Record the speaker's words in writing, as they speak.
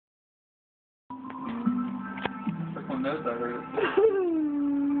nose, I heard it.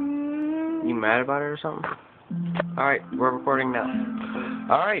 You mad about it or something? Alright, we're recording now.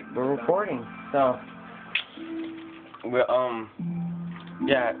 Alright, we're recording. So,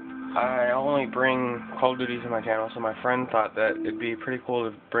 yeah, I only bring Call of Duty to my channel, so my friend thought that it'd be pretty cool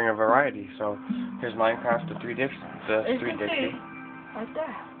to bring a variety. So, here's Minecraft, the 3Dixie. Right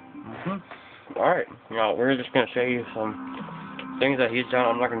there. Alright, now we're just gonna show you some things that he's done.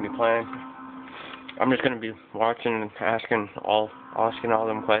 I'm not gonna be playing. I'm just gonna be watching and asking all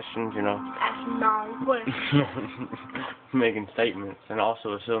them questions, you know. Asking all questions. Making statements and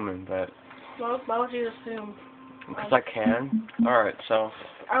also assuming, but. Why would you assume? Because I can. Alright, so.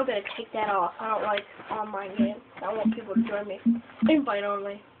 I'm gonna take that off. I don't like online games. I want people to join me. Invite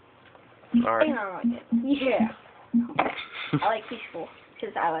only. Alright. And I like it. Yeah. I like peaceful,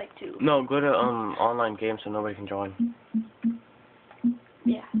 because I like to. No, go to online games so nobody can join.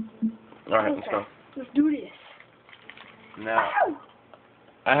 Yeah. Alright, Okay. let's go. Let's do this. Now,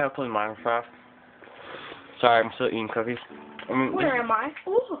 I have played Minecraft. Sorry, I'm still eating cookies. Where am I?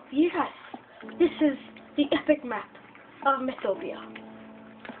 Oh, yes. This is the epic map of Mythopia.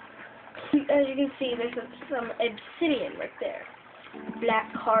 As you can see, there's some obsidian right there.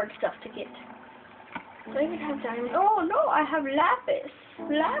 Black hard stuff to get. Do I even have diamond? Oh, no, I have lapis.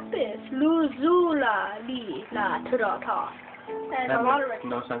 Lapis. Luzula. Li. La. Ta-da-ta. And a lot of red.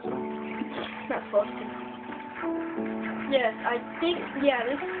 No sense at all. Not supposed to. Yes, I think, yeah,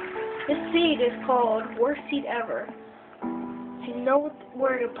 this seed is called Worst Seed Ever. If you know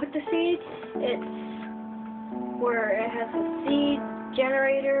where to put the seed, it's where it has a seed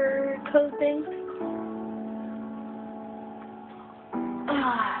generator code thing.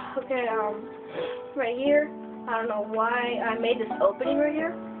 Okay, right here, I don't know why I made this opening right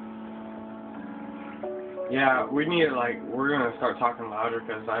here. Yeah, we need to, we're going to start talking louder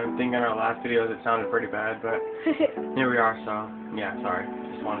because I think in our last videos it sounded pretty bad, but here we are, so, yeah, sorry.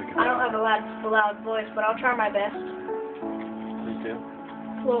 Just wanted to get I don't have a loud voice, but I'll try my best. Please do.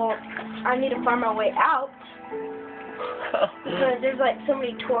 Well, I need to find my way out, because there's, so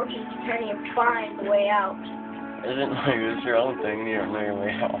many torches you can't even find the way out. Isn't it's your own thing, you don't know your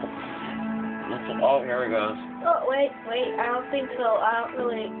way out. Oh, here it goes. Oh, wait, I don't think so. I don't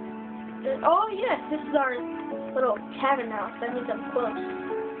really... Oh, yes, this is our little cabin house. That means I'm close.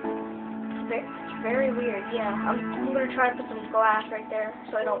 It's very weird, yeah. I'm going to try to put some glass right there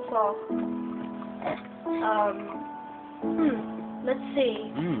so I don't fall. Let's see.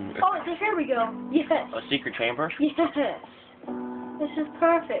 Oh, here we go. Yes. A secret chamber? Yes. This is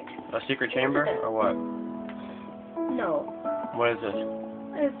perfect. A secret chamber, or what? No. What is this?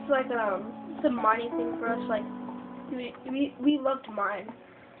 It's like, it's a mining thing for us. We love to mine.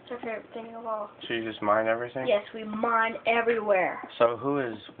 It's our favorite thing of all. So you just mine everything? Yes, we mine everywhere. So who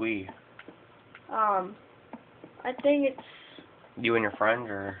is we? I think it's You and your friends,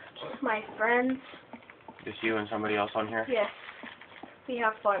 or my friends. just you and somebody else on here? Yes, we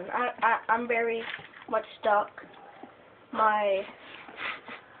have fun. I'm very much stuck. My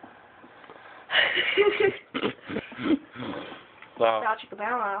So,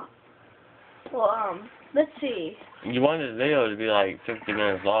 well, let's see. you wanted the video to be like 50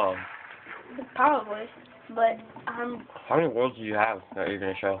 minutes long. Probably, but How many worlds do you have that you're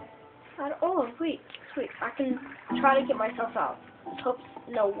going to show? oh, sweet. I can try to get myself out. Let's hope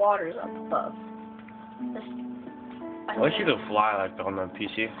no water's up above. I wish you could fly on the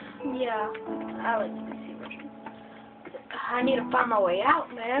PC. Yeah, I like the PC version. I need to find my way out,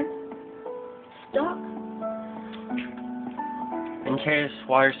 man. Stuck. And Chase,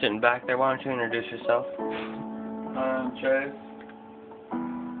 while you're sitting back there, why don't you introduce yourself? I'm Chase.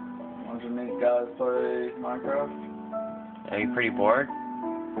 Want to meet guys play Minecraft? Are you pretty bored?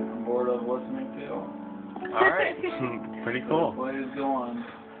 I'm bored of listening to you. Alright, pretty cool. Please go on.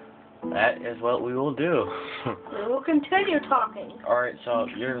 That is what we will do. We will continue talking. Alright, so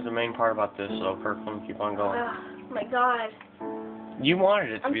you're the main part about this, so Kirkland, keep on going. Oh my god. You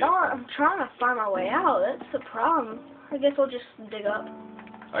wanted it to be. I'm trying to find my way out. That's the problem. I guess we'll just dig up.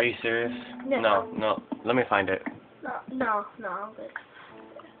 Are you serious? No. No. Let me find it. No, I'm good.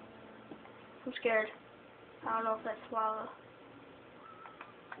 I'm scared. I don't know if that's lava.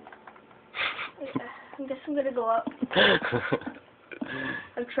 I guess I'm gonna go up.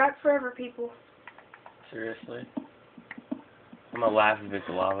 I'm trapped forever, people. Seriously? I'm gonna laugh if it's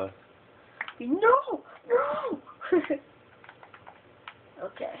lava. No!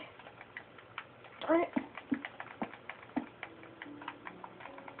 Okay. Alright.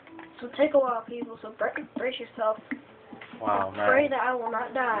 So take a while, people, so brace yourself. Wow, man. Pray that I will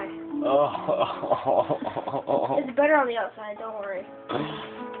not die. Oh. It's better on the outside, don't worry.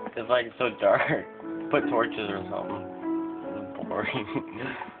 It's so dark. Put torches or something. recording.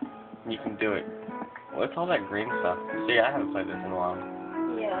 You can do it. What's all that green stuff? See, I haven't played this in a while.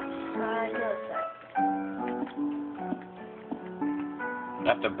 Yes, I noticed that. I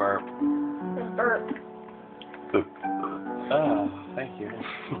have to burp. The burp. Boop. Oh, thank you.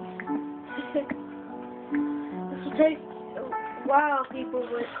 This will take a while, people,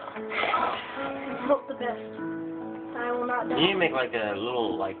 but hope the best. I will not die. You need to make like a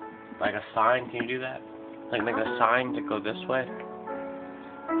little, like a sign. Can you do that? Like make a sign to go this way?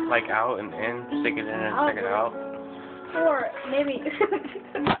 Like out and in, stick it in and stick it out. Or maybe...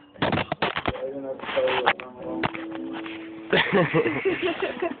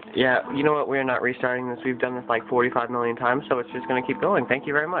 Yeah, you know what? We're not restarting this. We've done this like 45 million times, so it's just going to keep going. Thank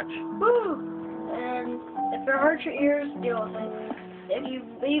you very much. Woo! And if it hurts your ears, deal with it. If you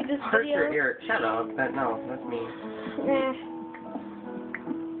leave this Hurt video... your ear. Shut up. No, that's me.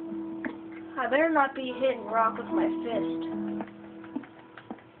 I better not be hitting rock with my fist.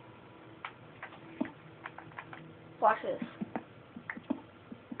 Watch this.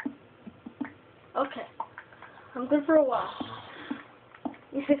 Okay. I'm good for a while.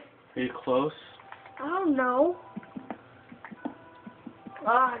 Are you close? I don't know.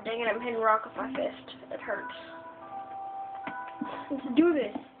 Ah, dang it, I'm hitting rock with my fist. It hurts. Let's do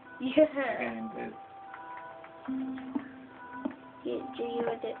this. Yeah. Get G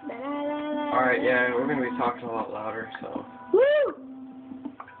with it. Alright, yeah, we're going to be talking a lot louder, so. Woo!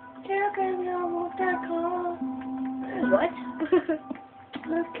 What?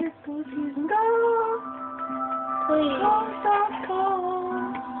 Let's kiss pussies and go. Please. Stop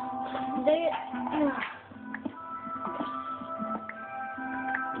calling.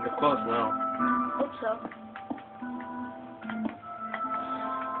 You're close now. Hope so.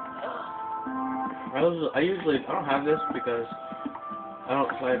 I usually don't have this because I don't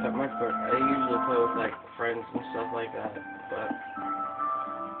play it that much, but I usually play with like friends and stuff like that. But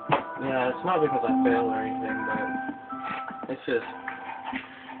yeah, it's not because I fail or anything, but it's just.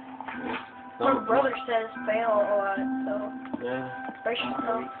 My brother says fail a lot, so Yeah. brace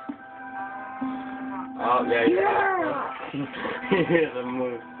yourself. Oh yeah. Yeah. Hear the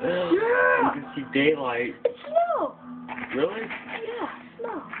move. Yeah. You can see daylight. It's snow. Really? Yeah,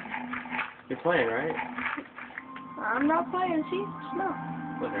 snow. You're playing, right? I'm not playing. See, snow.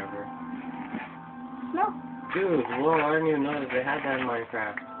 Whatever. Snow. Dude, whoa! I didn't even know that they had that in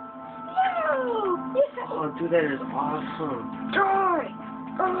Minecraft. Yeah. Oh, dude, that is awesome. Die.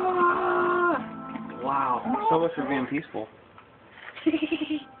 Wow. So much for being peaceful.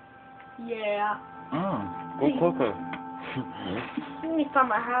 Yeah. Go cooking. Let me find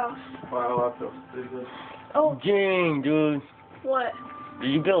my house. Wow, I feel stupid. Oh, Dang, dude. what?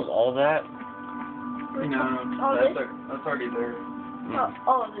 Did you build all that? Oh, that's this? that's already there.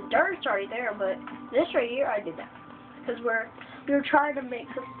 Oh, the dirt's already there, but this right here, I did that. Because we were trying to make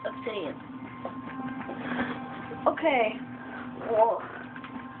some obsidian. Okay. Well,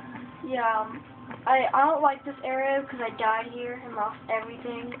 yeah, I don't like this area because I died here and lost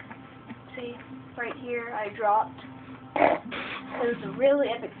everything. See, right here, I dropped. It was a really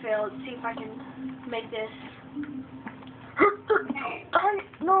epic fail. Let's see if I can make this.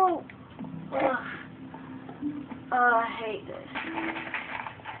 No! I hate this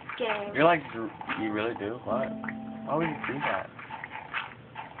game. You're like, you really do? What? Why would you do that?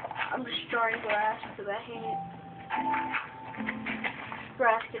 I'm destroying grass because I hate it.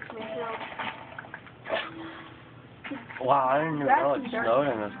 Grass gets me killed. Wow, I didn't even Grass know is it dirty. snowed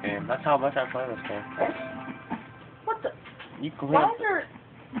in this game. That's how much I play this game. What the? You can Why is there...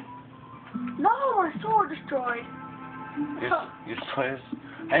 No, my sword destroyed. you destroy this.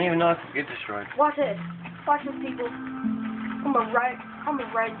 I didn't even know it could get destroyed. Watch this. Watch this, people. I'm gonna ride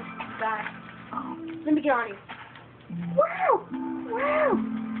this guy. Let me get on you. Wow! Wow!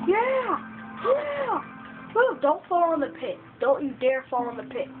 Yeah! Yeah! Woo! Don't fall in the pit. Don't you dare fall in the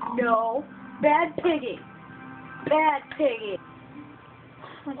pit. No. Bad pigging. Bad pigging.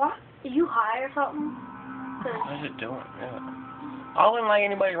 What? Are you high or something? What is it doing? Yeah. I wouldn't like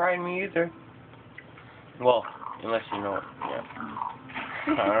anybody riding me either. Well, unless you know it. Yeah.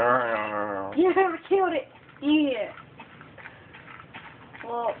 You never killed it. Yeah.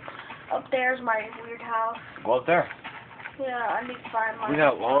 Well, up there's my weird house. Go up there. Yeah, I need to find my... We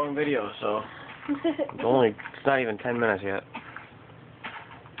got long videos, so it's not even 10 minutes yet.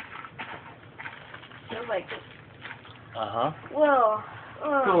 Feels like it. Uh-huh. Well,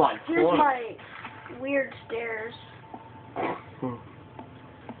 Feel like here's fun. my weird stairs.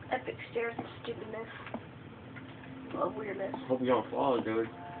 Epic stairs of stupidness. Of weirdness. Hope you don't fall, dude.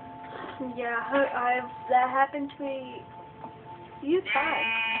 Yeah, that happened to me a few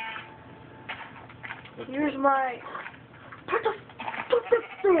times. Here's my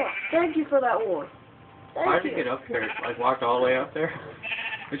Thank you for that one. How'd Thank you you. get up here? Like, walked all the way up there?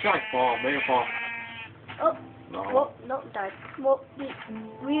 It's like fall, made a fall. Oh, No. well, no, died. Well, we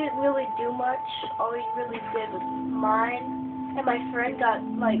didn't really do much. All we really did was mine, and my friend got,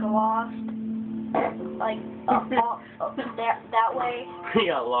 like, lost. Like, that way. He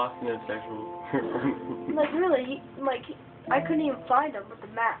got lost in his sexual. Like, really, I couldn't even find him with the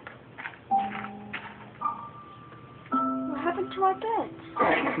map. What happened to my bed?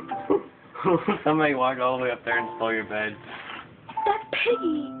 Somebody walked all the way up there and stole your bed. That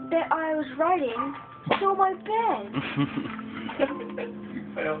piggy that I was riding stole my bed. You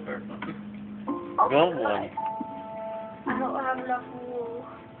failed her. Oh, Build my one. God. I don't have enough wool.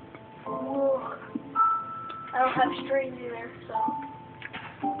 I don't have strings either, so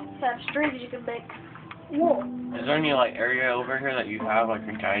if you have strings you can make wool. Is there any like area over here that you have like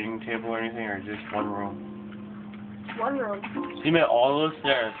a dining table or anything, or just one room? One room. So you made all those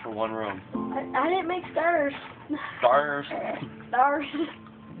stairs for one room. I didn't make stairs. Stars. Stairs.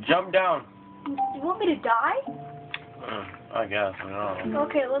 Jump down. You want me to die? I guess. I don't know.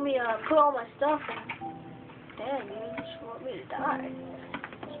 Okay, let me put all my stuff in. Damn, you just want me to die.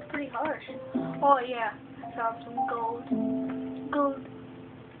 It's pretty harsh. Oh yeah, I found some gold. Gold.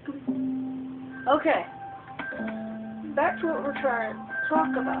 Okay. Back to what we're trying to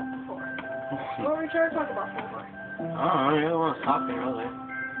talk about before. What were we trying to talk about before? I don't know. You're the one that's talking, really.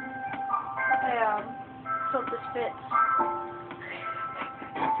 I hope this fits.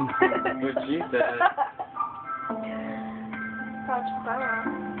 What she said. That's fine.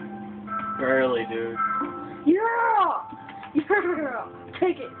 Barely, dude. Yeah! Yeah!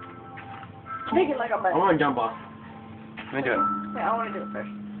 Take it. Take it like a I man. want to jump off. Let me do it. Wait, I want to do it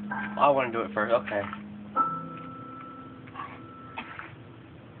first. I want to do it first. Okay.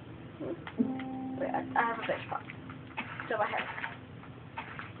 Wait, I have a big spot. So my hair.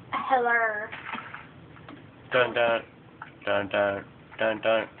 Hello. Dun dun. Dun dun. Dun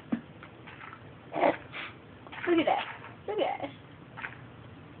dun. Look at that. Look at that.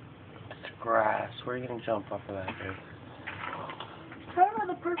 It's grass. Where are you going to jump off of that, dude? Try to find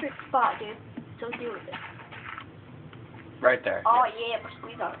the perfect spot, dude. So deal with it. Right there. Oh yeah, but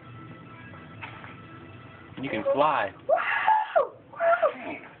squeeze on it. You can fly. Woo!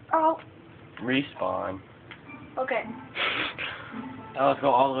 Woo! Oh. Respawn. Okay. Now let's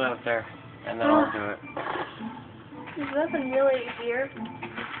go all the way up there, and then I'll do it. There's nothing really here.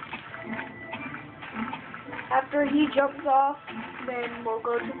 After he jumps off, then we'll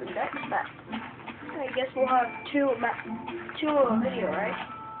go to the next map. I guess we'll have two video, right?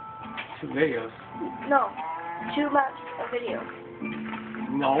 2 videos. No, 2 maps of video.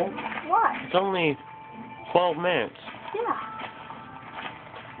 No. Why? It's only 12 minutes. Yeah.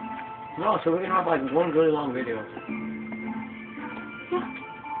 No, so we can have like one really long video.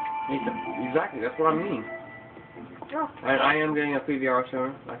 Yeah. Exactly, that's what I mean. No. And I am getting a PVR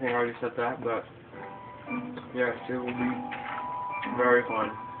soon. I think I already said that, but yes, it will be very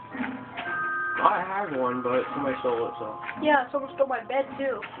fun. I had one, but somebody stole it, so. Yeah, someone stole my bed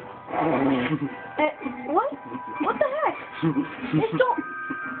too. What? What the heck? They stole.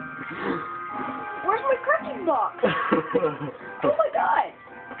 Where's my crafting box? Oh my god.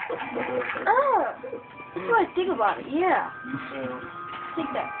 That's what I think about it. Yeah.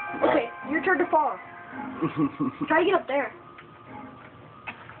 Take that. Okay, your turn to fall. Try to get up there.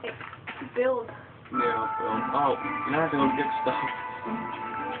 Hey, build. Yeah, oh, now I have to go get stuff.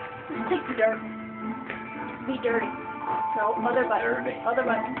 Just take the dirt. Be dirty. No, other button. Dirty. Other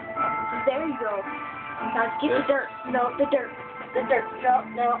button. There you go. Now get the dirt. No, the dirt. The dirt. No,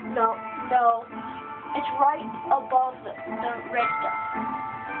 no, no, no. It's right above the red stuff.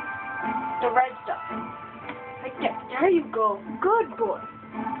 The red stuff. Right there. There you go. Good boy.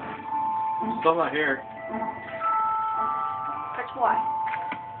 Still not here. Press Y.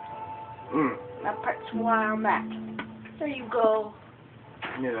 Mm. Now press Y on that. There you go.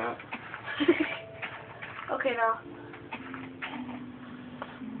 Knew that. Okay, now.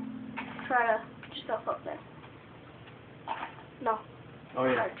 Try to put yourself up there. No. Oh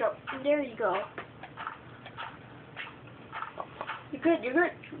yeah. Try to jump. There you go. You're good, you're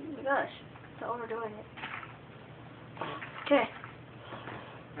good. Oh my gosh. Stop overdoing it. Okay.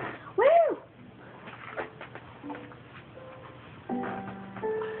 Woo!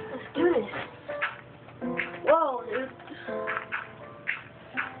 Let's do this. Whoa, dude.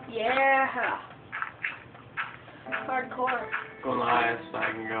 Yeah. Hardcore. Go the highest I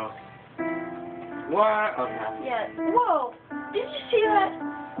can go. What? Okay. Yeah. Whoa. Did you see that?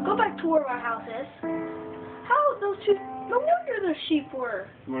 Go back to where my house is. How those two... No wonder the sheep were...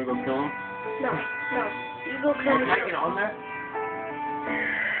 You wanna go kill him? No, no. Eagle Can can I get on there?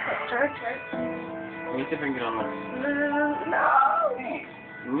 Start. Let me see if I can get on there. No.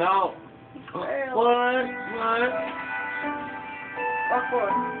 No. Failed. What? Walk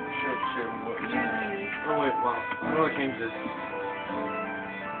forward. Shit. Oh wait, wow. How do I change this?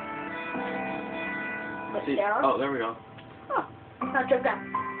 Look See? down. Oh, there we go. Oh. Now jump down.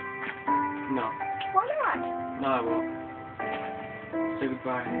 No. Why not? No, I won't. Say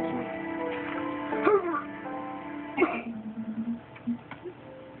goodbye.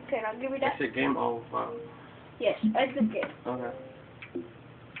 Okay, now give me that. Exit game. Oh, wow. Yes, exit game. Okay.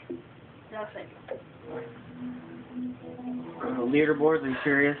 Now save. Leaderboards, are you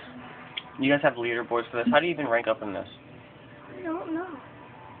serious? You guys have leaderboards for this. How do you even rank up in this? I don't know.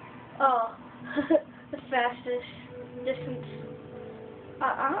 Oh, the fastest distance.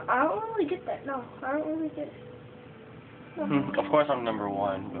 I don't really get that. No, I don't really get it. No. Of course I'm number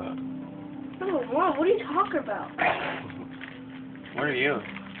 1, but... Number 1? What are you talking about? Where are you?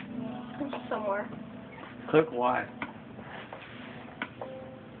 Somewhere. Click Y.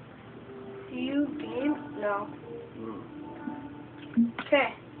 You game? No. Mm.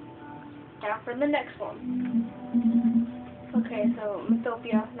 Okay. Now for the next one. Okay, so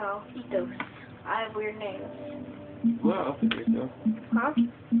Mythopia, no, Ethos. I have weird names. What else did you do? Huh?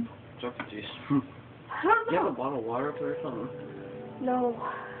 Jump these. I don't You have a know. bottle of water up there or something? No,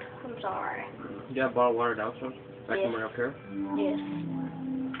 I'm sorry. You have a bottle of water downstairs? I Yes. can bring up here? Yes.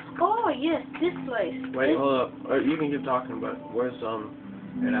 Oh, yes, this place. Wait, This, hold up. You can keep talking, but where's, it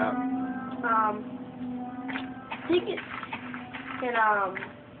at? I think it's in,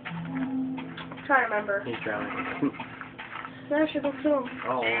 trying to remember. He's drowning. I should go kill him.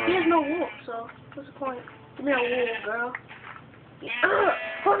 Oh, He has no wool, so what's the point? Give me a wool, girl.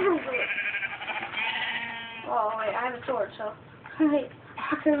 Oh, wait, I have a sword, so. I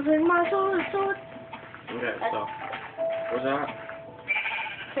can bring my sword. Okay, so, where's that?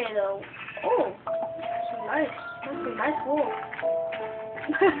 Okay, though. Oh, some nice. That's some nice wool.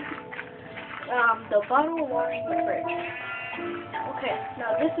 The bottle of water's in the fridge. Okay,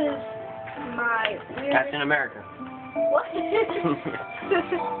 now this is my weird. Captain America. What?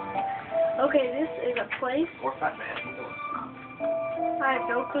 Okay, this is a place. Or Fat Man. I have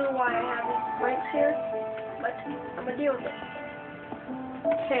no clue why I have these blanks here, but I'm gonna deal with it.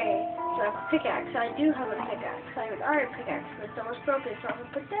 Okay, so I have a pickaxe. I do have a pickaxe. I have an iron pickaxe, but it's almost broken, so I'm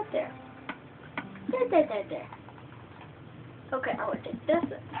gonna put that there. There. Okay, I want to take this.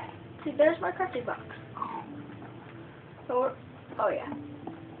 See, there's my crafting box. So, oh yeah.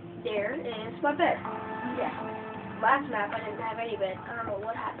 There is my bed. Yeah. Last map I didn't have any bed. I don't know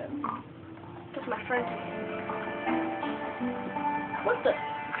what happened. Because my friend did. What the?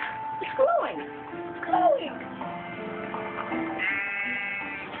 It's glowing! It's glowing!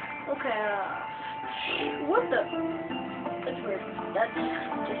 Okay, what the? That's weird. That's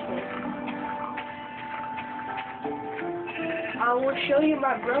just weird. I will show you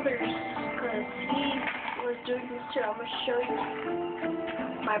my brother's, because he was doing this too. I'm going to show you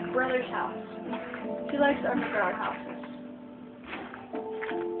my brother's house. He likes underground houses.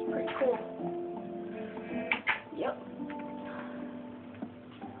 It's pretty cool. Yep.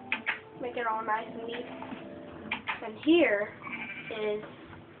 Make it all nice and neat. And here is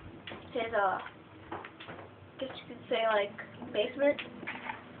his, I guess you could say, like, basement.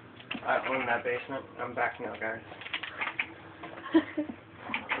 I own that basement. I'm backing out, guys.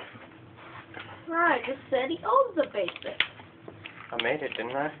 Right, just said he owns the basement. I made it,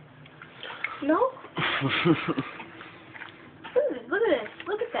 didn't I? No? Look at this.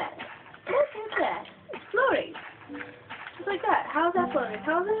 Look at that. Look at that. It's floating. Just like that. How's that floating?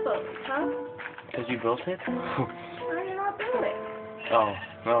 How's this floating? Huh? Because you built it? I did not build it. Oh,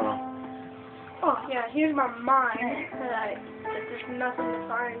 no. Oh, yeah, here's my mine that there's nothing to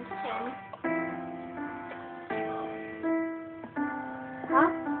find in. Huh?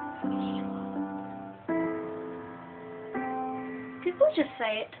 People just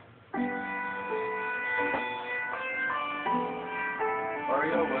say it.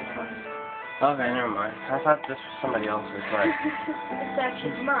 Mario was nice. Okay, never mind. I thought this was somebody else's, but... It's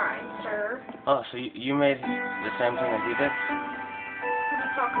actually mine, sir. Oh, so you made the same thing that he did? What are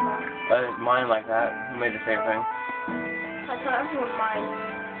you talking about? Mine like that. You made the same thing. I thought everyone mine.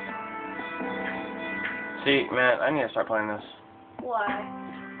 See, man, I need to start playing this. Why?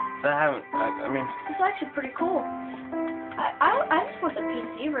 I mean... It's actually pretty cool. I just want the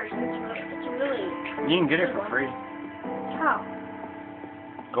PC version. It's really... You can get it for free. How?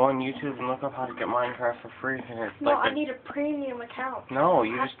 Go on YouTube and look up how to get Minecraft for free. And it's No, like I need a premium account. No,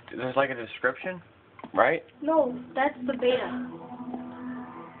 you just... There's like a description, right? No, that's the beta.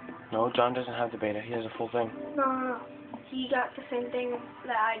 No, John doesn't have the beta. He has a full thing. No. He got the same thing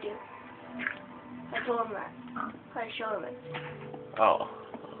that I do. I told him that. I showed him it. Oh.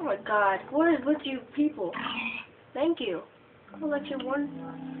 Oh my god. What is with you people? Thank you. I'll let you one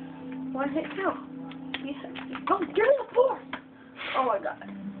hit kill. Oh, give me the fourth! Oh my god.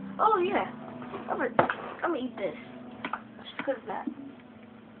 Oh yeah. I'm gonna eat this. Just because of that.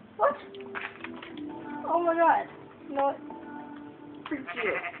 What? Oh my god. You know what? Freak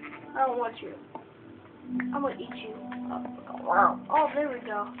you. I don't want you. I'm gonna eat you. Oh, wow. Oh, there we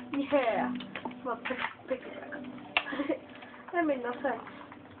go. Yeah. I'm gonna pick it back up. That made no sense.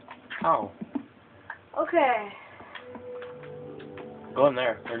 How? Okay. Go in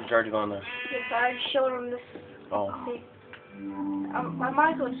there. Where did George go in there? Yes, I showed him this. Oh. See, I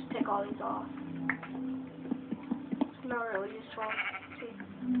might as well just take all these off. It's not really useful. See,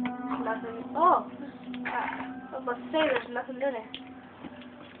 there's nothing. Oh, I was about to say there's nothing in it.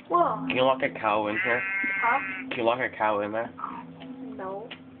 Whoa. Can you lock a cow in here? Huh? Can you lock a cow in there? No.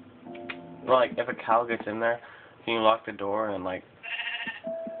 Well, like, if a cow gets in there, can you lock the door and, like...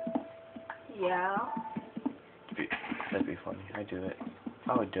 Yeah. That'd be funny. I'd do it.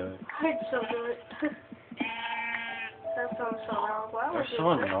 I would do it. I'd still do it. That sounds so wrong. Why would They're you so do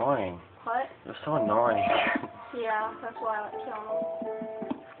it? annoying. What? They're so annoying. Yeah, that's why I like killing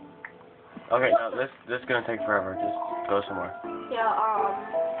them. Okay, no, this is gonna take forever. Just go somewhere. Yeah,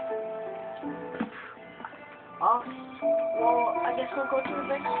 well, I guess we'll go to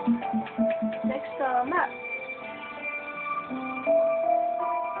the next map.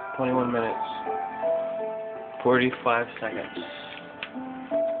 21 minutes. 45 seconds.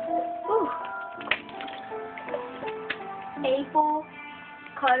 Whew. April,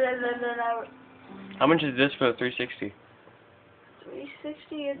 How much is this for the 360?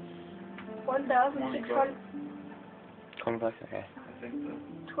 360, it's 1,600, 20 bucks? Okay. I think so.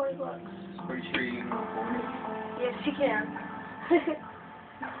 20 bucks. Pretty sure you can afford it. Yes, you can.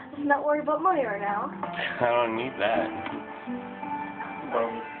 Let's not worry about money right now. I don't need that. But I'll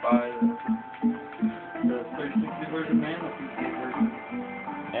just buy the 360 version and the PC version.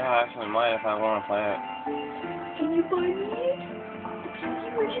 Yeah, I actually might if I want to play it. Can you buy me the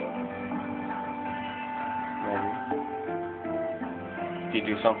PC version? Maybe. If you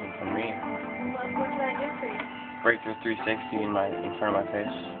do something for me. What can I do for you? Break your 360 in front of my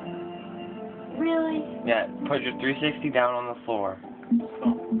face. Really? Yeah, put your 360 down on the floor.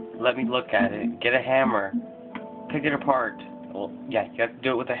 Let me look at it. Get a hammer. Pick it apart. Well, yeah, you have to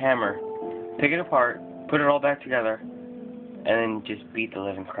do it with a hammer. Pick it apart, put it all back together, and then just beat the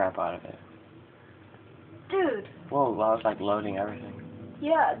living crap out of it. Dude. Whoa, I was like loading everything.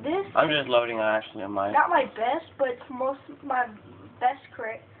 Yeah, this I'm just loading actually on mine. not my best, but it's my best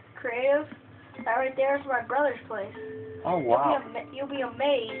creative. That right there is my brother's place. Oh wow. You'll be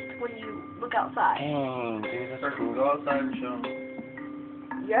amazed when you look outside. Dang, dude, that's Circle, cool. go outside and show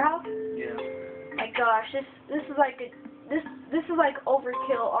them. Your house? Yeah. My gosh, this is like this is like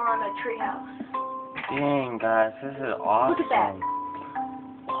overkill on a treehouse. Dang, guys, this is awesome. Look at that.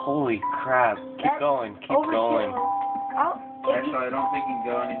 Holy crap. Keep That's going, keep overkill. going. Actually, I don't think you can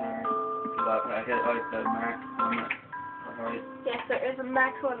go anywhere. Because I hit like the max limit. Alright. Yes, there is a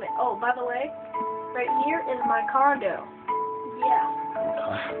max limit. Oh, by the way, right here is my condo.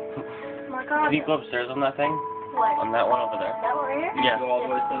 Yeah, my condo. Can you go upstairs on that thing? What? On that one over there? That one right here? Yeah. Go all the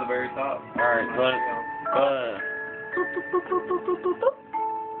way to the very top. Alright, go. Boop, boop, boop, boop, boop, boop, boop, boop.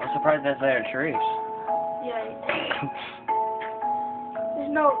 I'm surprised that's there are trees. Yeah. There's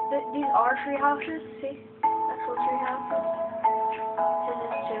no, these are tree houses. See? Actual tree houses. This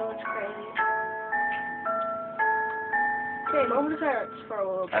is too, it's crazy. Okay, moment of silence for a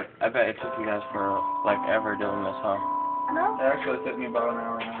little bit. I bet it took you guys for like ever doing this, huh? No? It actually took me about an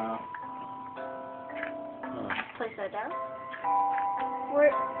hour and a half. Place that down.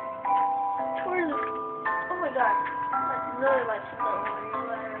 Where's it? Oh my god. I'd really like to know where your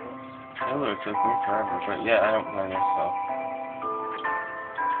ladder is. It would have took me forever, but yeah, I don't play this, so.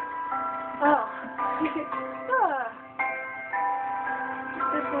 Oh. Ah. Is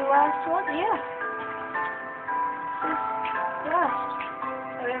this the last one? Yeah. This is last.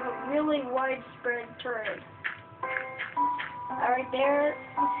 We have a really widespread terrain. Right there,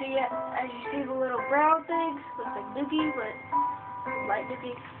 you see it, as you see the little brown things, looks like Dookie, but light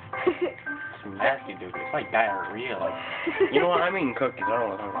Dookie. Some nasty dude. It's like diarrhea. Like, you know what? I'm eating cookies. I don't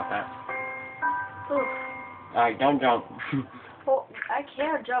want to talk about that. Oof. Alright, don't jump. Well, I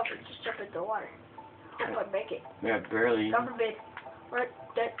can't jump, I just jump into the water. Hope I make it. Yeah, barely. God forbid. Right,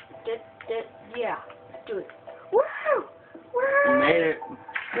 yeah, let's do it. Woo! Woo! You made it.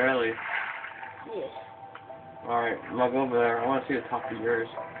 Barely. Yes. Alright, I'm gonna go over there. I want to see the top of yours.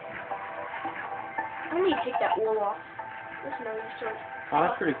 I need to take that wool off. There's no use to it. Oh,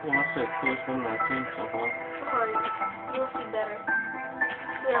 that's pretty cool. That's the coolest one I've seen so far. Sorry, you'll see better.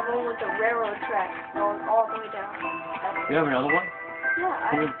 We have one with the railroad track going all the way down. You have another one? Yeah, I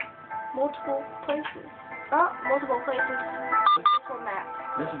Cool. have multiple places. Multiple places. This one map.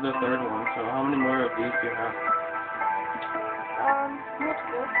 This is the third one, so how many more of these do you have?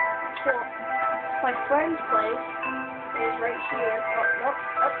 Multiple. So, my friend's place is right here. Oh, nope.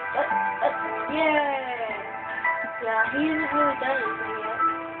 Yay! Yeah, he hasn't really done anything yet.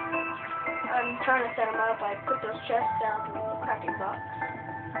 I'm trying to set him up. I put those chests down in the crafting box.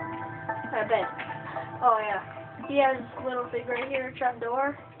 I bet. Oh, yeah. He has this little thing right here, trap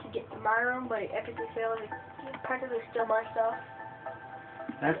door, to get to my room, but he epically failed. He practically steal my stuff.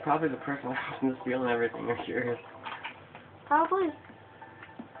 That's probably the person who's stealing everything, I'm curious. Probably.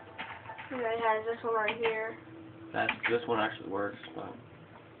 Yeah, he has this one right here. This one actually works, but...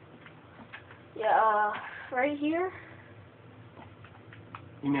 Yeah, right here.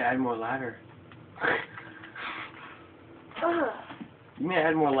 You may add more ladder. Ugh. You may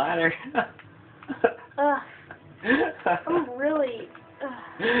add more ladder. I'm really...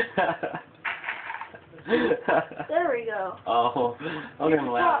 There we go. Oh, I was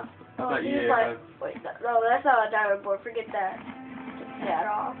gonna laugh. I thought you did. Like, wait, no, that's not a diamond board. Forget that. Take that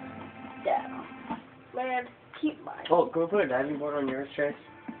off. That off. Man, keep mine. Oh, can we put a diving board on yours, Chase?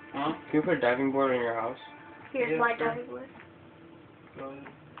 Huh? Can we put a diving board on your house? Here's Yeah, my sure. diving board. Go ahead.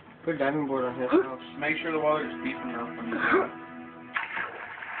 Put a diving board on his house. Make sure the water's deep enough when you do it.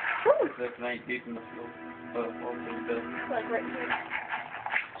 If it ain't deep enough, you'll fall to the bed. Like right here.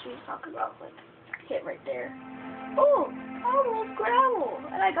 She was talking about, like, hit right there. Oh, almost gravel.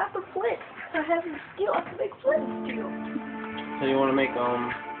 And I got the flint. I have the skill. I can make flint steel. So you want to make,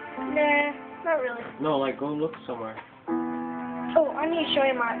 Nah, not really. no, like, go look somewhere. Oh, I need to show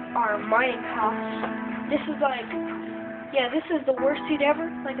you our mining house. This is like, yeah, this is the worst seed ever,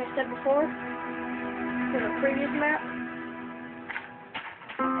 like I said before, in the previous map.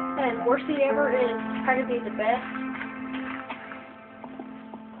 And worst seed ever is practically the best.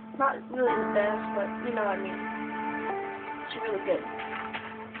 Not really the best, but you know what I mean. It's really good.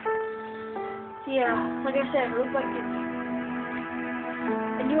 Yeah, like I said, it looks like it's,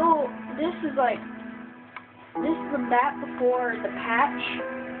 and this is like, this is the map before the patch.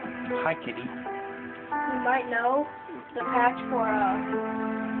 Hi, kitty. You might know the patch for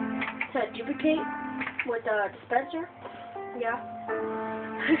to duplicate with a dispenser. Yeah.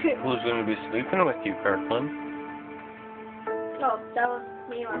 Who's gonna be sleeping with you, Kirkland? Oh, that was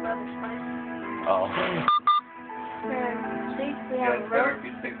me and my brother's place. Oh. And see, we Yeah, have a it's better road. if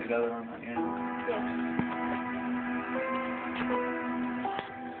you stick together on that, Yes.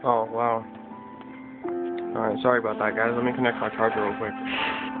 Oh, wow. Alright, sorry about that, guys. Let me connect my charger real quick.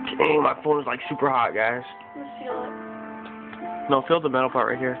 Dang, my phone is like super hot, guys. Let's feel it. No, feel the metal part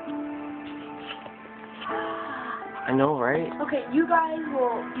right here. I know, right? Okay, you guys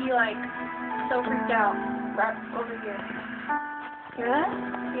will be like so freaked out right over here. Hear that?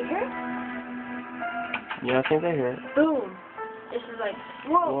 You hear it? Yeah, I think I hear it. Boom. This is like,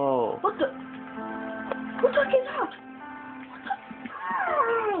 whoa. Whoa. What the? Who took his out? What the?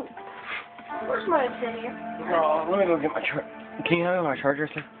 Where's my obsidian? Oh, let me go get my charger. Can you have my charger,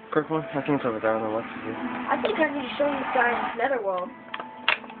 sir? Kirkland? I think it's over there on the left of you. I think I need to show you this guy's netherworld.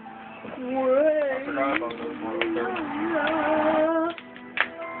 I forgot about those ones.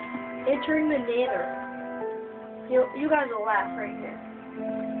 Entering the nether. You guys will laugh right here.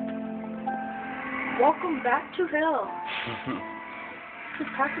 Welcome back to hell. It's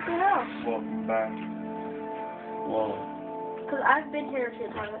practically hell. Welcome back. Whoa. Because I've been here a few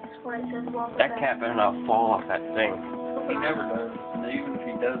times. That's why it says welcome That back. cat better not fall off that thing. He never does. Even if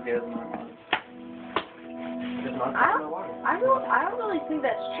he does, he has no money. I don't really think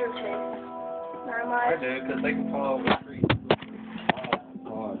that's true, Chase. Never I mind. do, because they can fall over the tree.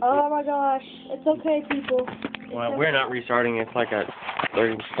 Oh my gosh. It's okay, people. Well, we're not restarting. It's like at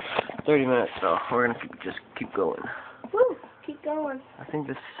 30 minutes, so we're going to just keep going. Woo! Keep going. I think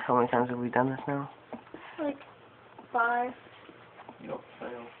this, how many times have we done this now? Like 5. You don't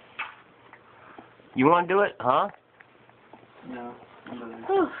fail. You want to do it, huh? No.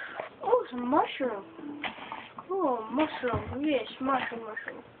 Oh, some mushroom. Oh, mushroom. Yes, mushroom.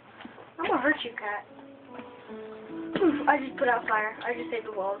 I'm gonna hurt you, cat. Oof, I just put out fire. I just saved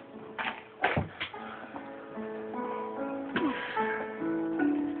the world.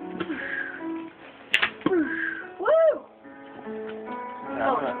 Woo! Can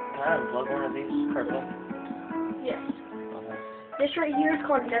I unplug one of these, Kirkland? Yes. Okay. This right here is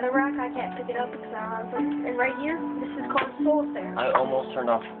called netherrack. I can't pick it up because I don't have it. And right here, this is called soul stare. I almost turned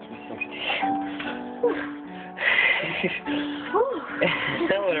off 360.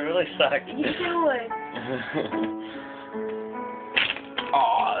 That would have really sucked. You do it.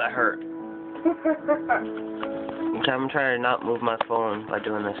 Oh, that hurt. Okay, I'm trying to not move my phone by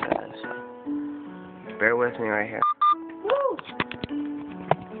doing this, guys. So bear with me right here. Woo.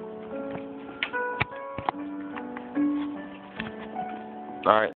 Alright.